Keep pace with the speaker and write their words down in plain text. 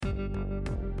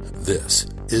This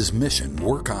is Mission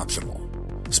Work Optional,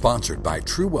 sponsored by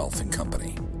True Wealth and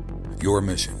Company. Your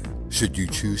mission, should you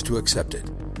choose to accept it,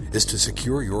 is to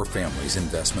secure your family's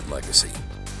investment legacy,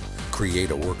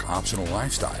 create a work optional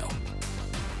lifestyle,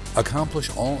 accomplish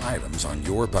all items on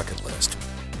your bucket list,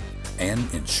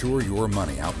 and ensure your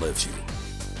money outlives you.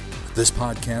 This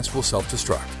podcast will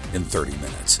self-destruct in 30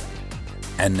 minutes.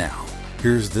 And now,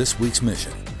 here's this week's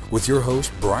mission with your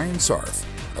host, Brian Sarf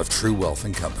of True Wealth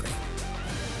and Company.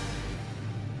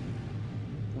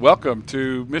 Welcome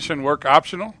to Mission Work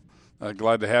Optional.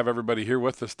 Glad to have everybody here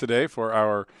with us today for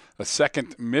our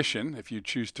second mission, if you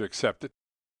choose to accept it.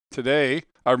 Today,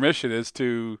 our mission is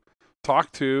to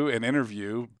talk to and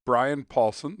interview Brian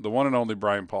Paulson, the one and only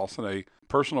Brian Paulson, a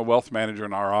personal wealth manager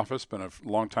in our office, been a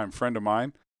longtime friend of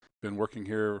mine. Been working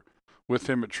here with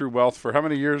him at True Wealth for how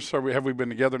many years have we been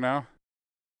together now?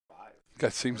 5.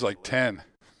 That seems like 10.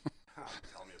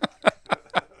 Tell me about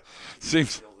it.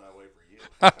 Seems Feels that way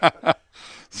for you.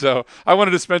 So I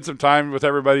wanted to spend some time with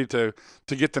everybody to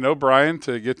get to know Brian,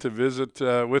 to get to visit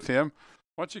with him.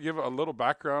 Why don't you give a little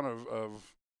background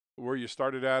of where you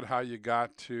started at, how you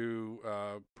got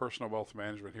to personal wealth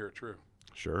management here at True?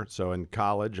 Sure. So in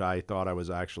college, I thought I was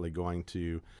actually going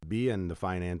to be in the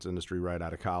finance industry right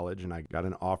out of college, and I got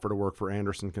an offer to work for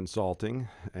Anderson Consulting.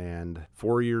 And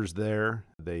 4 years there,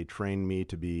 they trained me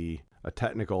to be a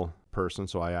technical person,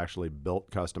 so I actually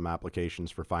built custom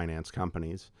applications for finance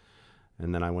companies.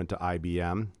 And then I went to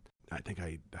IBM. I think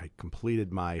I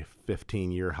completed my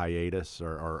 15-year hiatus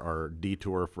or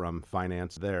detour from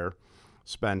finance there.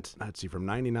 Spent, from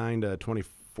 99 to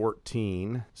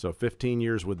 2014, so 15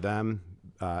 years with them,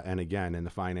 and again in the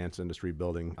finance industry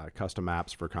building custom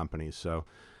apps for companies. So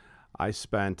I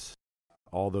spent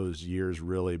all those years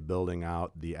really building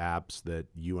out the apps that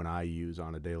you and I use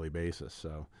on a daily basis.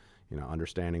 So,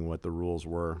 understanding what the rules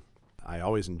were. I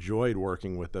always enjoyed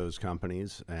working with those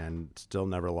companies and still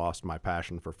never lost my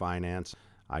passion for finance.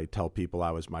 I tell people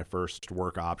I was my first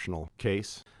work optional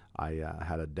case. I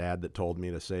had a dad that told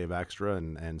me to save extra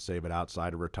and save it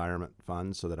outside of retirement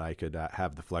funds so that I could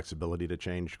have the flexibility to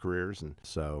change careers. And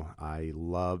so I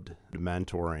loved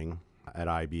mentoring at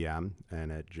IBM,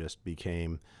 and it just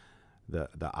became the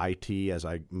IT as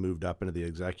I moved up into the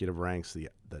executive ranks. The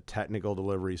technical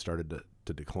delivery started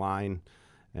to decline,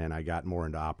 and I got more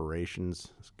into operations.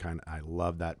 I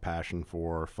love that passion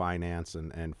for finance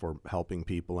and for helping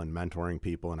people and mentoring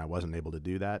people, and I wasn't able to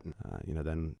do that. And,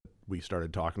 then we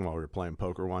started talking while we were playing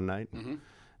poker one night,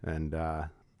 and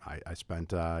I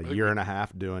spent a year and a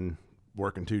half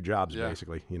working 2 jobs,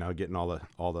 basically. Getting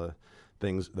all the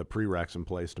things, the prereqs in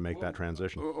place to make that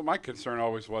transition. Well, my concern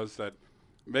always was that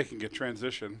making a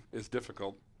transition is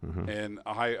difficult. And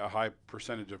a high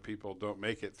percentage of people don't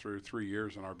make it through 3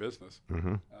 years in our business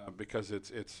because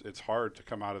it's hard to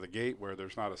come out of the gate where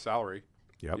there's not a salary.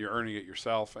 Yep. You're earning it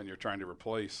yourself, and you're trying to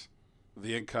replace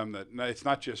the income it's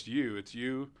not just you. It's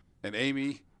you and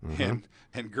Amy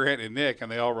and Grant and Nick,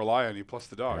 and they all rely on you, plus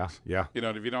the dogs. Yeah.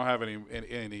 If you don't have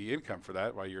any income for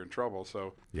that, well, you're in trouble.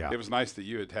 So it was nice that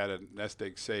you had a nest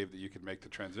egg saved that you could make the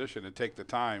transition and take the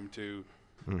time to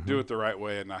do it the right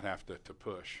way and not have to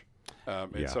push.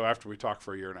 So after we talked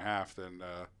for a year and a half, then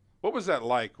what was that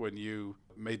like when you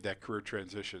made that career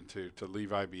transition to leave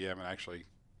IBM and actually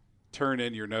turn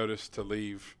in your notice to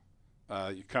leave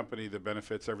your company, the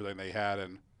benefits, everything they had,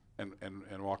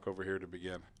 and walk over here to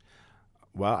begin?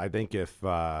 Well, I think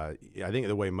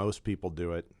the way most people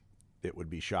do it, it would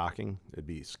be shocking. It'd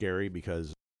be scary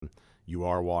because you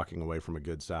are walking away from a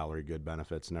good salary, good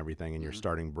benefits and everything, and you're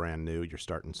starting brand new. You're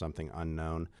starting something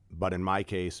unknown. But in my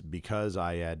case, because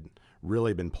I had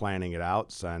really been planning it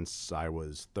out since I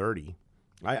was 30,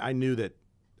 I knew that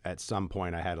at some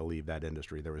point I had to leave that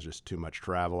industry. There was just too much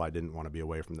travel. I didn't want to be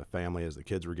away from the family as the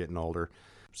kids were getting older.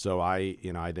 So I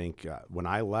think when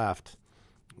I left,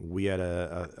 we had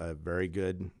a very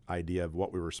good idea of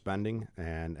what we were spending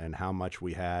and how much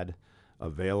we had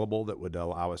available that would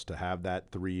allow us to have that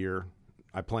 3-year.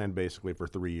 I planned basically for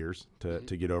 3 years to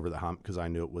get over the hump because I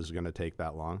knew it was going to take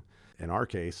that long. In our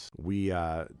case, we,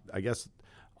 I guess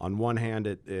on one hand,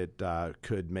 it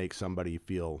could make somebody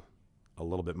feel a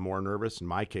little bit more nervous. In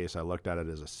my case, I looked at it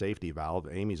as a safety valve.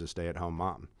 Amy's a stay-at-home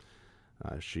mom.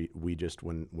 We just,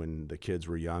 when the kids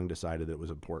were young, decided it was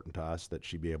important to us that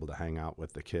she be able to hang out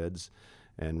with the kids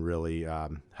and really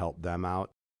help them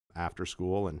out after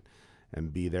school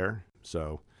and be there.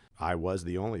 So I was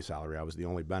the only salary. I was the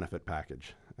only benefit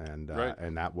package. And right.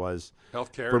 And that was,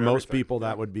 healthcare for most people,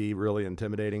 that would be really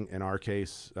intimidating. In our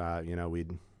case,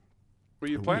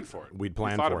 you planned for it. We'd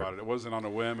planned for it. for it. It wasn't on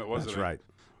a whim. It wasn't. That's right.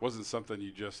 Wasn't something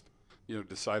you just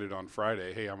decided on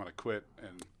Friday. Hey, I'm going to quit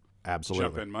and Absolutely.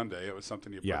 jump in Monday. It was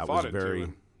something you put Yeah, it thought was very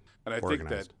into. And I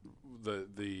organized. think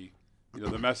that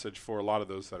the message for a lot of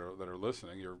those that are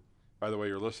listening. By the way,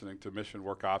 you're listening to Mission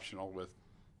Work Optional with.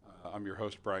 I'm your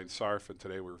host, Brian Sarf, and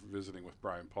today we're visiting with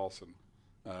Brian Paulson.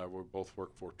 We both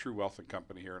work for True Wealth and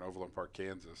Company here in Overland Park,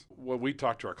 Kansas. What we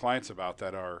talk to our clients about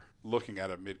that are looking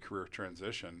at a mid-career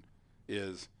transition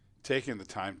is taking the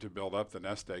time to build up the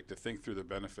nest egg, to think through the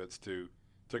benefits, to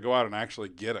go out and actually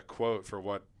get a quote for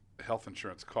what health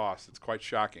insurance costs. It's quite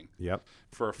shocking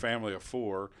for a family of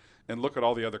 4, and look at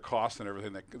all the other costs and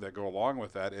everything that go along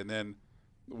with that, and then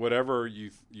whatever you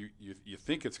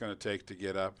think it's going to take to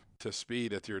get up to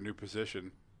speed at your new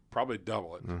position, probably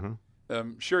double it.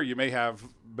 Mm-hmm. Sure, you may have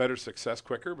better success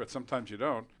quicker, but sometimes you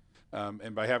don't.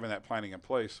 And by having that planning in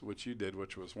place, which you did,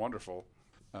 which was wonderful,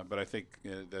 but I think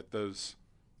that those,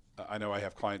 I know I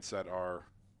have clients that are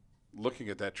looking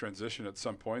at that transition at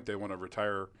some point. They want to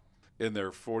retire in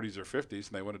their 40s or 50s,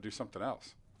 and they want to do something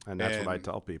else. And that's what I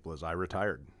tell people is I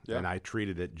retired, and I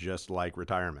treated it just like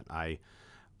retirement.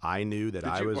 I knew that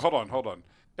I was... Hold on.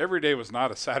 Every day was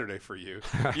not a Saturday for you.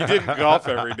 You didn't golf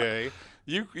every day.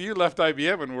 You left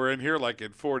IBM and were in here like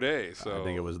in 4 days. So I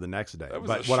think it was the next day. That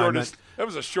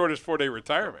was the shortest 4-day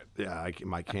retirement. Yeah,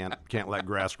 I can't let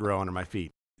grass grow under my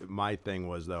feet. My thing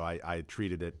was, though, I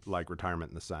treated it like retirement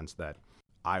in the sense that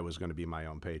I was going to be my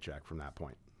own paycheck from that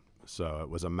point. So it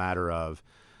was a matter of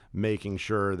making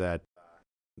sure that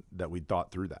we thought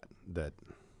through that.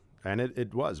 And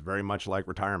it was very much like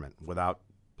retirement without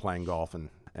playing golf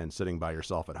and sitting by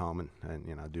yourself at home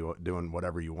and doing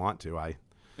whatever you want to.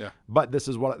 But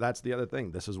that's the other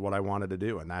thing. This is what I wanted to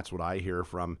do, and that's what I hear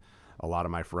from a lot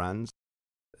of my friends.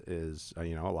 Is a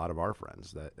lot of our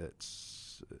friends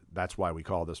that's why we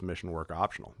call this mission work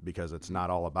optional, because it's not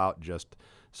all about just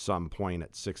some point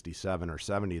at 67 or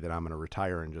 70 that I'm going to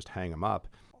retire and just hang them up.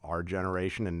 Our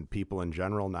generation and people in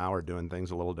general now are doing things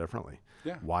a little differently.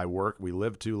 Yeah. Why work? We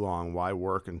live too long. Why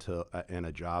work until in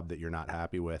a job that you're not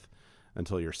happy with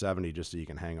until you're 70 just so you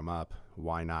can hang them up?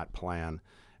 Why not plan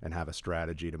and have a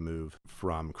strategy to move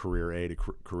from career A to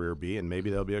career B, and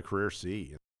maybe there'll be a career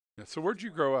C? Yeah, so where'd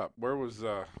you grow up? Where was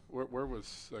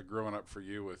growing up for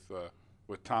you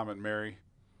with Tom and Mary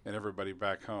and everybody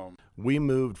back home? We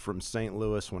moved from St.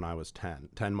 Louis when I was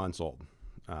 10 months old.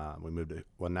 We moved to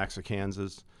Lenexa,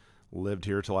 Kansas. Lived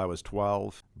here till I was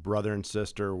 12. Brother and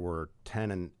sister were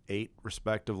 10 and 8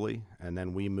 respectively, and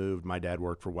then we moved. My dad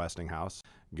worked for Westinghouse,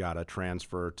 got a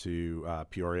transfer to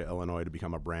Peoria, Illinois to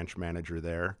become a branch manager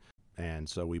there, and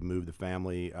so we moved the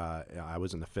family. I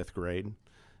was in the 5th grade,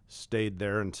 stayed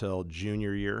there until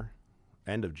junior year,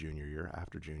 after junior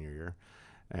year,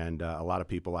 and a lot of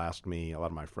people asked me, a lot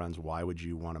of my friends, why would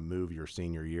you want to move your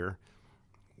senior year?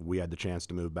 We had the chance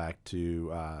to move back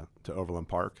to Overland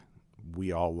Park.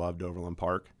 We all loved Overland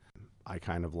Park. I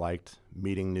kind of liked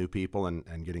meeting new people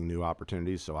and getting new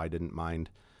opportunities, so I didn't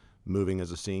mind moving as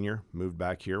a senior. Moved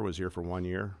back here, was here for 1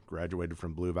 year, graduated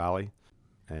from Blue Valley,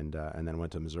 and then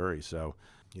went to Missouri. So,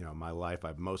 my life,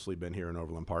 I've mostly been here in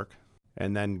Overland Park.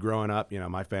 And then growing up,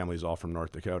 my family's all from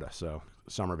North Dakota, so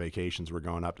summer vacations we're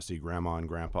going up to see Grandma and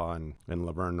Grandpa in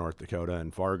Laverne, North Dakota,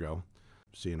 and Fargo.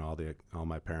 Seeing all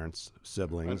my parents'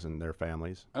 siblings and their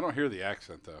families. I don't hear the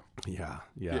accent though. Yeah,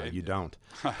 you don't.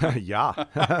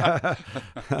 Yeah.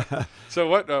 So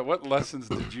what lessons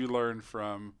did you learn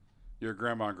from your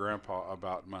grandma and grandpa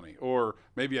about money? Or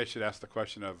maybe I should ask the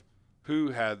question of who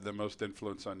had the most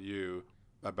influence on you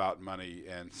about money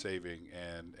and saving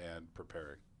and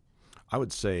preparing? I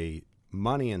would say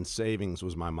money and savings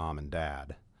was my mom and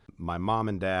dad. My mom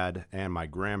and dad and my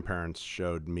grandparents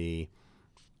showed me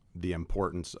the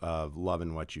importance of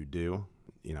loving what you do,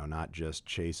 not just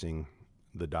chasing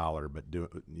the dollar, but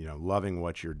loving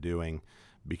what you're doing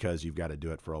because you've got to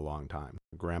do it for a long time.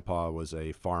 Grandpa was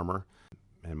a farmer,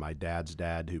 and my dad's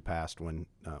dad, who passed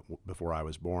before I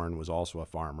was born, was also a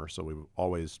farmer. So we've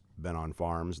always been on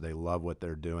farms. They love what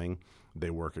they're doing. They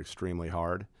work extremely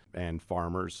hard, and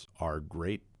farmers are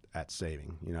great at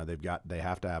saving. They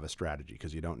have to have a strategy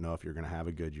because you don't know if you're going to have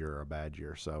a good year or a bad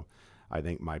year. So I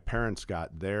think my parents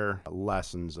got their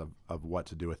lessons of what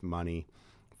to do with money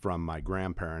from my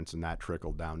grandparents, and that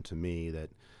trickled down to me. That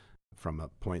from a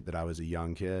point that I was a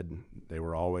young kid, they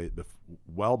were always,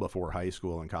 well before high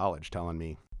school and college, telling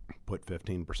me, put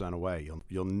 15% away.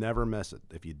 You'll never miss it.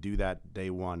 If you do that day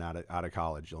one out of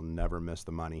college, you'll never miss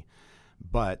the money.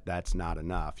 But that's not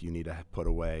enough. You need to put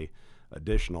away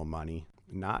additional money,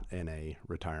 not in a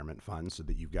retirement fund, so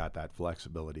that you've got that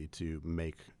flexibility to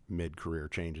make mid-career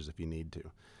changes if you need to.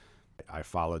 I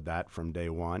followed that from day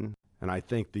one. And I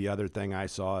think the other thing I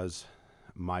saw is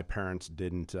my parents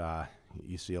didn't,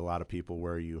 you see a lot of people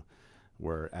where you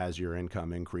where as your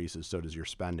income increases, so does your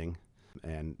spending.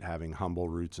 And having humble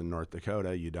roots in North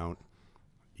Dakota, you don't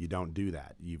do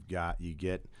that. You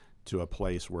get to a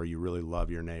place where you really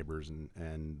love your neighbors,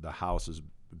 and the house is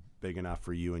big enough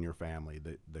for you and your family.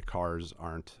 The cars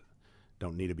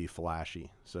don't need to be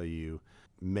flashy. So you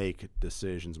make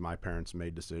decisions. My parents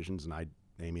made decisions, and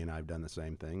Amy and I have done the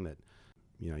same thing, that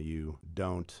you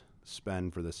don't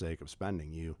spend for the sake of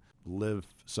spending. You live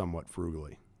somewhat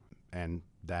frugally, and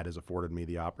that has afforded me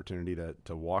the opportunity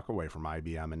to walk away from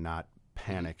IBM and not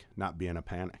panic, not be in a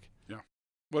panic. Yeah.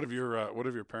 What have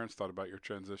your parents thought about your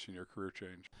transition, your career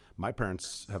change? My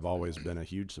parents have always been a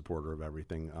huge supporter of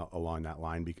everything along that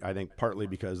line. I think partly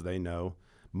because they know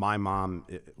my mom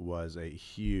was a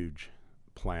huge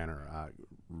planner,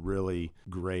 really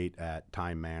great at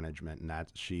time management, and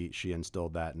that she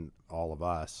instilled that in all of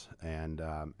us. And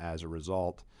as a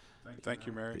result, thank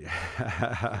you, Mary.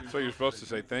 So you're supposed to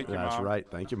say thank you, Mom. That's right.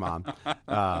 Thank you, Mom.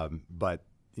 But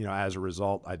as a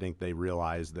result, I think they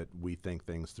realize that we think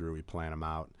things through, we plan them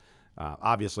out.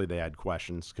 Obviously, they had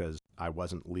questions because I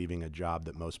wasn't leaving a job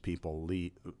that most people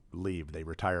leave. They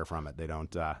retire from it. They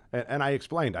don't. And I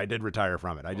explained I did retire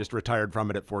from it. I just retired from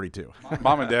it at 42.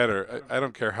 Mom and Dad I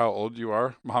don't care how old you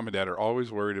are, Mom and Dad are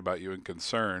always worried about you and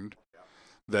concerned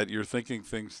that you're thinking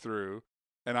things through.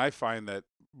 And I find that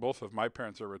both of my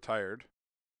parents are retired,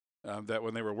 that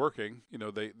when they were working,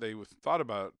 they thought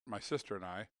about my sister and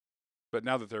I, but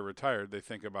now that they're retired, they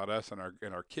think about us and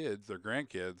our kids, their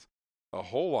grandkids, a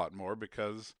whole lot more,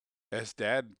 because as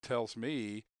Dad tells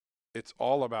me, it's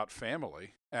all about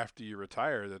family after you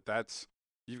retire.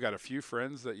 You've got a few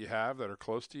friends that you have that are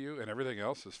close to you, and everything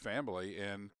else is family.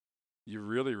 And you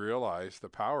really realize the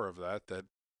power of that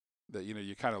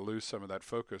you kind of lose some of that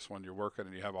focus when you're working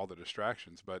and you have all the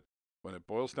distractions. But when it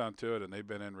boils down to it, and they've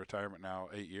been in retirement now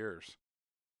 8 years,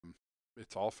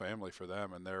 it's all family for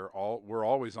them, and we're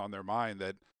always on their mind.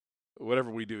 That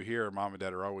whatever we do here, Mom and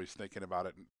Dad are always thinking about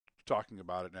it and talking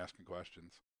about it and asking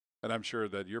questions. And I'm sure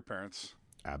that your parents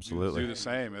absolutely do the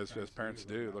same as parents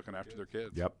do, looking after their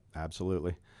kids. Yep,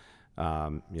 absolutely.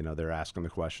 They're asking the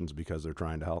questions because they're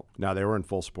trying to help. Now, they were in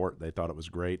full support. They thought it was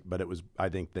great, but I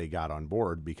think they got on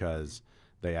board because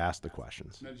they asked the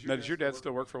questions. Now, does your dad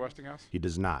still work for Westinghouse? He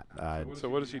does not. So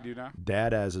what does he do now?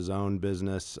 Dad has his own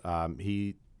business.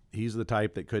 He's the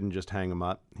type that couldn't just hang him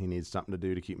up. He needs something to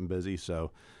do to keep him busy,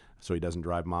 so he doesn't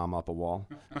drive Mom up a wall.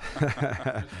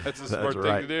 That's a smart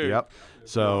thing to do. Yep.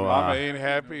 So Mama ain't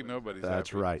happy, nobody's happy.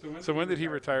 That's right. So when did he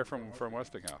retire from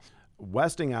Westinghouse?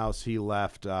 Westinghouse, he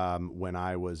left when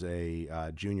I was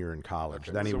a junior in college.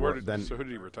 Okay. Then who did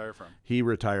he retire from? He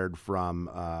retired from.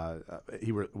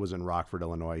 Was in Rockford,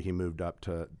 Illinois. He moved up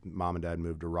to. Mom and Dad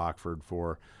moved to Rockford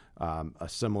for a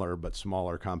similar but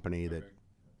smaller company that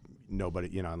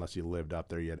nobody, unless you lived up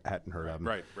there, you hadn't heard of him.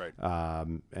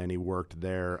 Right. And he worked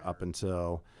there up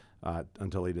until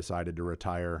he decided to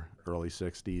retire, early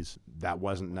 60s. That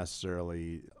wasn't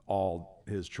necessarily all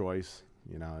his choice.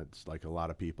 It's like a lot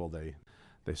of people, they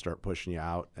start pushing you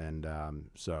out. And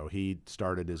so he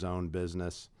started his own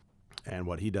business. And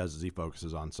what he does is he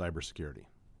focuses on cybersecurity,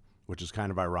 which is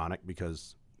kind of ironic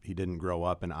because he didn't grow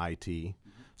up in IT.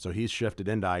 So he's shifted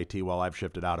into IT while I've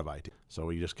shifted out of IT. So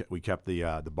we kept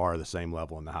the bar the same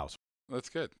level in the house. That's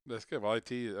good. Well, IT,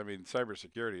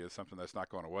 cybersecurity is something that's not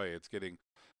going away. It's getting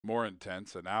more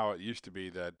intense. And now it used to be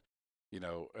that,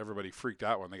 everybody freaked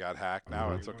out when they got hacked.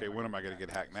 Now it's okay. When am I going to get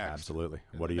hacked next? Absolutely.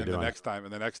 What are you doing? The next time,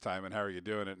 and how are you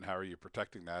doing it, and how are you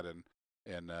protecting that?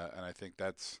 And I think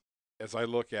that's, as I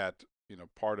look at,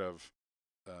 part of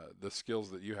the skills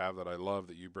that you have that I love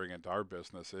that you bring into our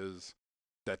business is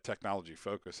that technology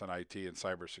focus on IT and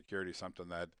cybersecurity, something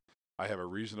that I have a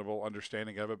reasonable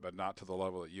understanding of it, but not to the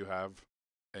level that you have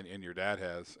and your dad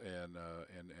has. And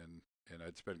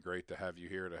it's been great to have you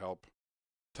here to help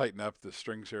tighten up the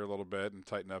strings here a little bit and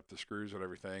tighten up the screws and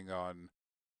everything on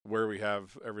where we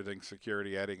have everything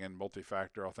security, adding in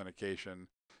multi-factor authentication,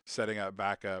 setting up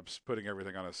backups, putting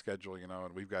everything on a schedule,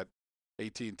 and we've got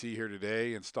AT&T here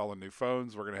today installing new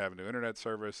phones. We're going to have a new internet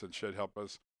service and should help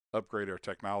us upgrade our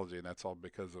technology, and that's all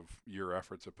because of your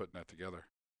efforts of putting that together.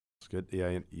 It's good.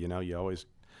 Yeah, you always,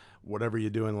 whatever you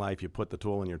do in life, you put the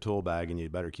tool in your tool bag, and you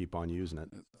better keep on using it.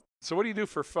 So, what do you do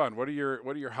for fun? What are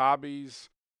your hobbies?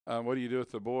 What do you do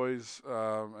with the boys?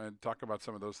 And talk about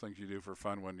some of those things you do for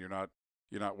fun when you're not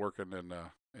working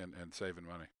and saving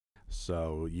money.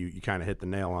 So you kind of hit the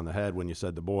nail on the head when you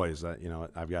said the boys.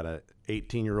 I've got a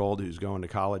 18-year-old who's going to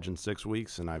college in 6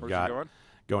 weeks, and I've got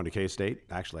going to K-State.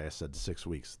 Actually, I said 6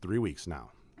 weeks, 3 weeks now.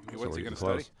 What's he going to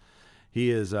study? He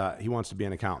is. He wants to be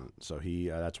an accountant, so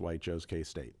that's why he chose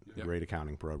K-State. Yep. Great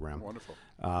accounting program. Wonderful.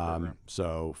 Program.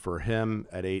 So for him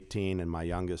at 18, and my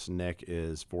youngest Nick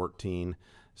is 14,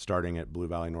 starting at Blue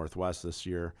Valley Northwest this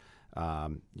year.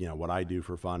 What I do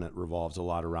for fun, it revolves a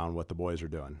lot around what the boys are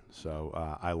doing. So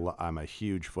I'm a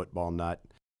huge football nut.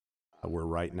 We're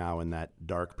right now in that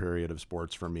dark period of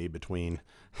sports for me between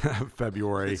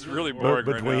February. It's really boring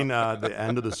between right now. the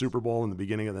end of the Super Bowl and the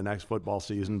beginning of the next football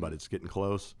season, but it's getting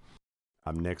close.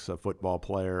 Nick's a football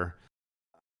player,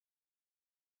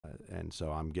 and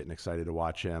so I'm getting excited to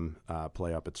watch him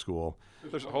play up at school.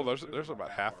 There's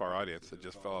about half our audience that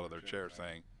just fell out of their chair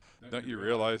saying, "Don't you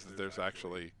realize that there's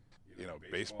actually,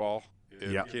 baseball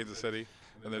in Kansas City,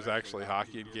 and there's actually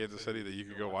hockey in Kansas City that you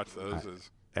could go watch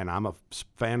those?" And I'm a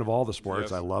fan of all the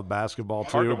sports. Yes. I love basketball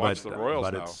hard too, to watch the Royals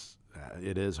but now.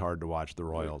 it is hard to watch the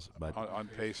Royals. But on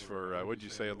pace for what did you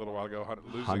say a little while ago?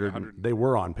 Losing 100. They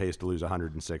were on pace to lose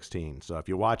 116. So if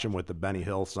you watch them with the Benny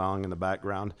Hill song in the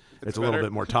background, it's a little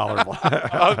bit more tolerable.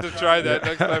 I'll have to try that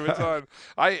next time it's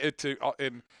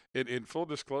on. In full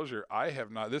disclosure, I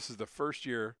have not. This is the first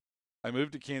year I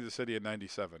moved to Kansas City in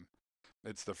 '97.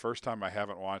 It's the first time I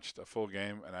haven't watched a full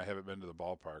game, and I haven't been to the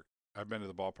ballpark. I've been to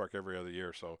the ballpark every other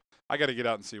year, so I got to get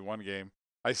out and see one game.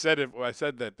 I said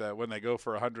that when they go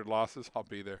for 100 losses, I'll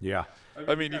be there. Yeah.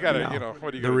 I mean, you got to,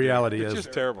 what do you? The reality is, it's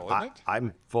just terrible, isn't it?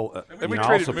 I'm full. And we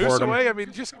traded Moose away. I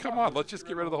mean, just come on, let's just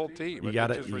get rid of the whole team. You got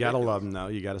to love them though.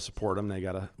 You got to support them.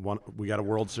 We got a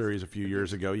World Series a few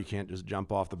years ago. You can't just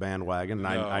jump off the bandwagon.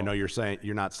 And No. I know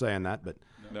you're not saying that, but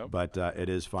No. but it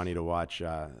is funny to watch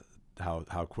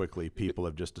how quickly people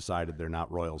have just decided they're not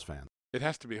Royals fans. It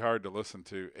has to be hard to listen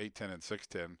to 8-10 and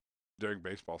 6-10 during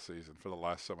baseball season for the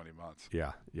last so many months.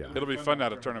 Yeah. It'll be fun now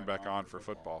to turn them back on for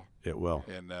football. It will.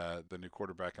 And the new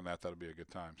quarterback and that'll be a good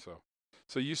time.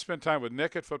 So you spent time with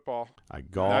Nick at football. I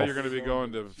golf. Now you're going to be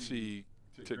going to see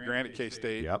Grant at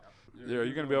K-State. Yep. Are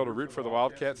you going to be able to root for the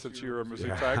Wildcats since you're a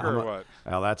Mizzou Tiger or what?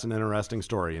 Well, that's an interesting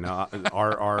story.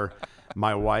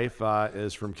 My wife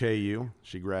is from KU.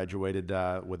 She graduated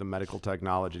with a medical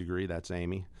technology degree. That's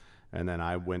Amy. And then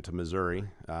I went to Missouri,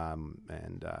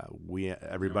 and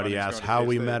everybody asked how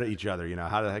we met each other.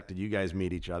 How the heck did you guys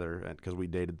meet each other? Because we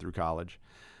dated through college.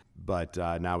 But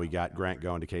now we got Grant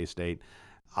going to K-State.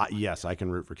 Yes, I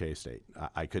can root for K-State.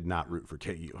 I could not root for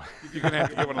KU. You're going to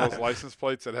have to get one of those license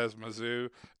plates that has Mizzou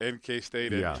and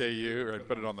K-State and KU and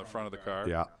put it on the front of the car.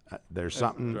 Yeah, there's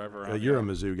something. You're a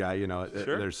Mizzou guy.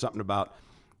 Sure. There's something about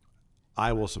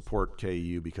I will support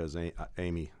KU because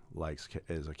Amy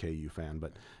is a KU fan,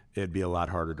 but it'd be a lot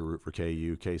harder to root for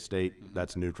KU. K-State,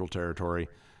 that's neutral territory.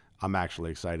 I'm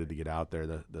actually excited to get out there.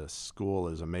 The school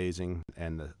is amazing,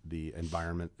 and the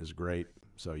environment is great.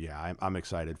 So, yeah, I'm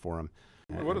excited for them.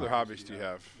 What other hobbies do you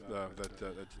have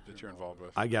that you're involved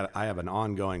with? I have an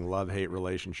ongoing love-hate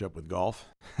relationship with golf.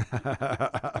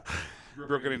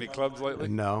 Broken any clubs lately?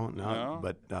 No.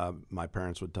 But my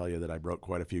parents would tell you that I broke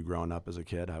quite a few growing up as a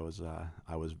kid.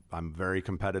 I'm very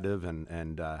competitive,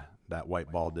 and that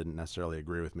white ball didn't necessarily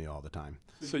agree with me all the time.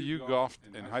 So you golfed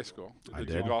in high school. I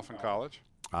did. You golf in college?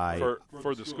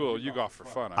 For the school, you golf for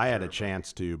fun. I had a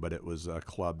chance to, but it was a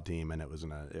club team, and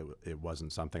it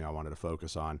wasn't something I wanted to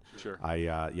focus on. Sure.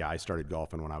 I started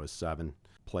golfing when I was 7.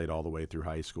 Played all the way through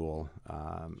high school.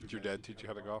 Did your dad teach you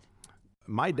how to golf?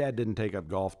 My dad didn't take up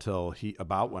golf till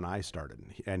about when I started,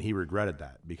 and he regretted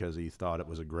that because he thought it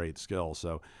was a great skill.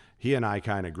 So he and I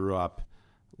kind of grew up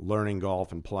learning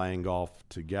golf and playing golf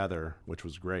together, which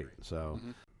was great. So.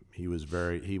 Mm-hmm. He was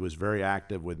very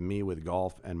active with me with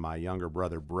golf, and my younger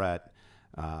brother Brett,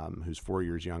 who's 4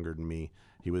 years younger than me,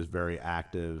 he was very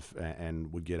active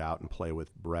and would get out and play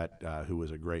with Brett, who was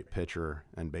a great pitcher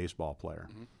and baseball player.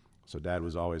 Mm-hmm. So Dad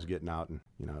was always getting out, and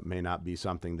it may not be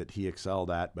something that he excelled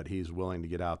at, but he's willing to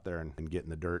get out there and get in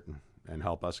the dirt and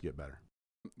help us get better.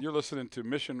 You're listening to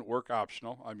Mission Work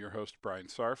Optional. I'm your host, Brian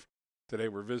Sarf. Today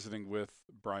we're visiting with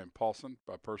Brian Paulson,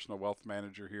 a personal wealth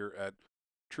manager here at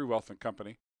True Wealth and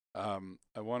Company.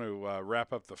 I want to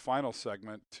wrap up the final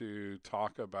segment to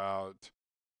talk about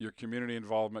your community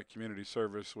involvement, community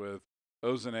service with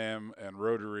Ozanam and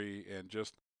Rotary, and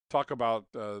just talk about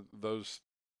those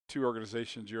two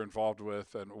organizations you're involved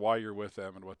with and why you're with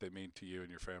them and what they mean to you and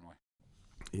your family.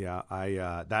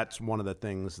 Yeah, that's one of the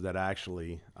things that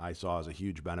actually I saw as a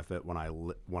huge benefit when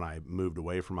I moved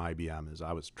away from IBM is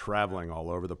I was traveling all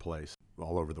over the place,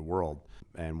 all over the world.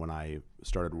 And when I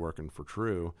started working for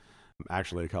True,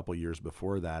 Actually, a couple years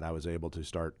before that, I was able to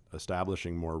start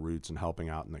establishing more roots and helping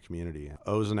out in the community.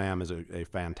 Ozanam is a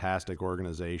fantastic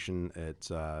organization.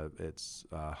 It's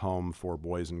home for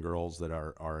boys and girls that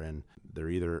are in,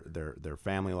 their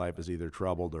family life is either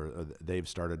troubled or they've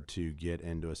started to get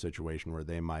into a situation where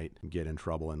they might get in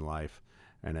trouble in life,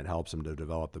 and it helps them to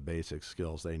develop the basic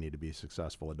skills they need to be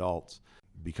successful adults.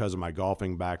 Because of my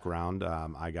golfing background,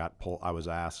 I was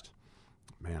asked,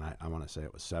 I want to say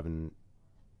it was 7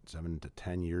 to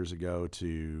 10 years ago,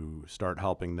 to start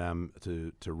helping them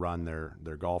to run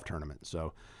their golf tournament.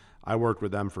 So I worked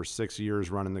with them for 6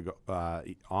 years running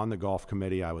on the golf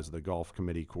committee. I was the golf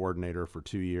committee coordinator for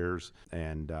 2 years,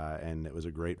 and it was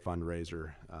a great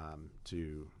fundraiser.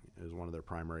 It was one of their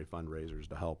primary fundraisers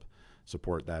to help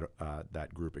support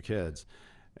that group of kids.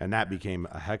 And that became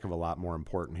a heck of a lot more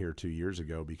important here 2 years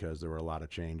ago, because there were a lot of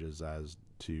changes as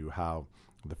to how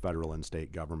the federal and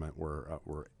state government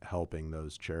were helping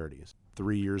those charities.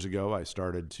 3 years ago, I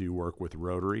started to work with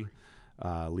Rotary,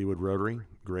 Leawood Rotary,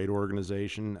 great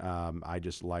organization. I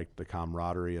just liked the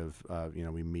camaraderie of,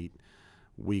 we meet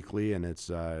weekly, and it's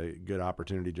a good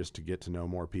opportunity just to get to know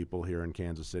more people here in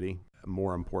Kansas City.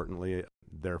 More importantly,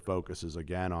 their focus is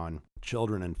again on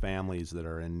children and families that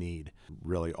are in need.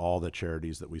 Really, all the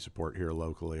charities that we support here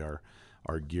locally are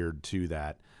geared to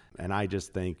that. And I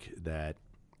just think that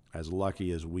as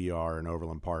lucky as we are in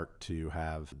Overland Park to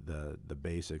have the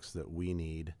basics that we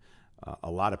need,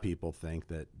 a lot of people think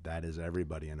that is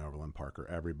everybody in Overland Park or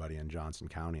everybody in Johnson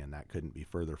County, and that couldn't be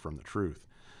further from the truth.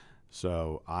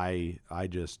 So I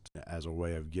just, as a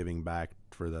way of giving back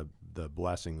for the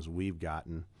blessings we've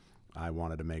gotten, I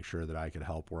wanted to make sure that I could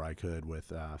help where I could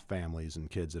with families and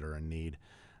kids that are in need.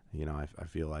 I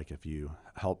feel like if you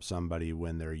help somebody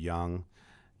when they're young,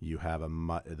 you have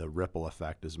the ripple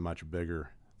effect is much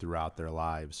bigger throughout their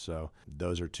lives. So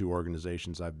those are two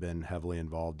organizations I've been heavily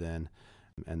involved in.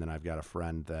 And then I've got a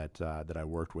friend that I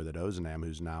worked with at Ozanam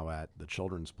who's now at the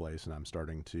Children's Place, and I'm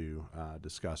starting to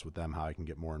discuss with them how I can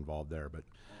get more involved there. But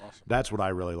awesome. That's what I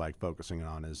really like focusing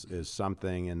on is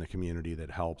something in the community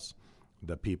that helps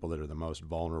the people that are the most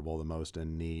vulnerable, the most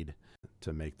in need,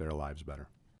 to make their lives better.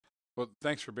 Well,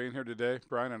 thanks for being here today,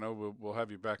 Brian. I know we'll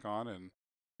have you back on and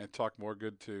talk more.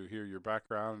 Good to hear your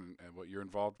background and what you're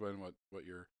involved in, what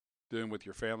you're doing with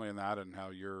your family and that, and how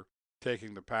you're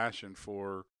taking the passion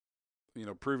for,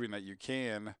 proving that you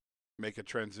can make a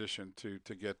transition to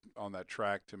get on that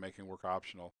track to making work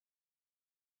optional.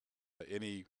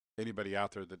 Anybody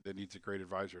out there that needs a great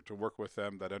advisor to work with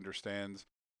them, that understands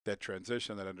that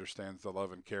transition, that understands the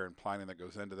love and care and planning that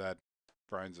goes into that.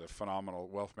 Brian's a phenomenal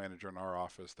wealth manager in our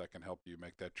office that can help you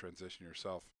make that transition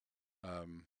yourself.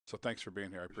 So thanks for being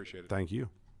here. I appreciate it. Thank you.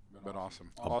 Been awesome.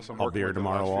 I'll be here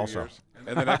tomorrow also.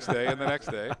 And the next day,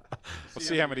 We'll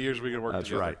see how many years we can work together.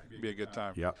 That's right. It'll be a good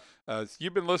time. Yep.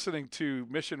 You've been listening to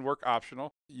Mission Work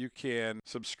Optional. You can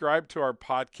subscribe to our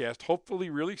podcast, hopefully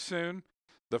really soon.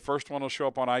 The first one will show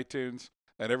up on iTunes,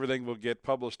 and everything will get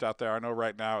published out there. I know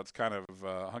right now it's kind of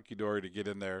hunky-dory to get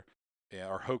in there,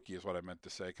 or hokey is what I meant to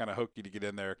say. Kind of hokey to get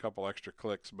in there, a couple extra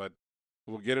clicks, but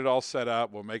we'll get it all set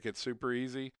up. We'll make it super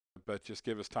easy, but just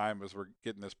give us time as we're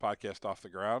getting this podcast off the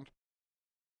ground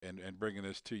and bringing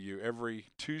this to you every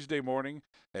Tuesday morning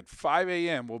at 5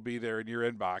 a.m. We'll be there in your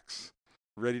inbox,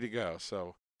 ready to go.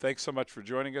 So thanks so much for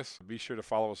joining us. Be sure to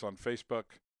follow us on Facebook.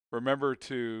 Remember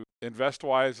to invest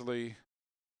wisely,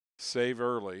 save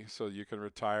early so you can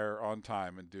retire on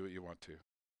time and do what you want to.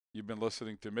 You've been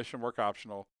listening to Mission Work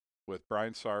Optional with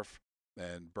Brian Sarf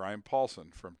and Brian Paulson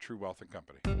from True Wealth &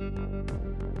 Company.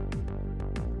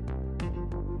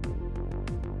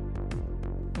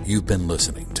 You've been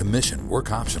listening to Mission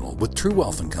Work Optional with True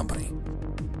Wealth & Company.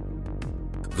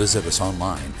 Visit us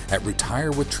online at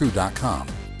retirewithtrue.com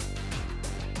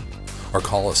or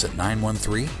call us at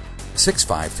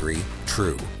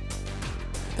 913-653-TRUE.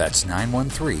 That's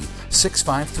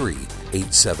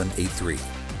 913-653-8783.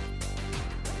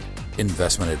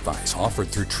 Investment advice offered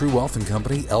through True Wealth &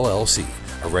 Company, LLC,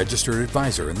 a registered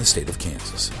advisor in the state of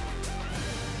Kansas.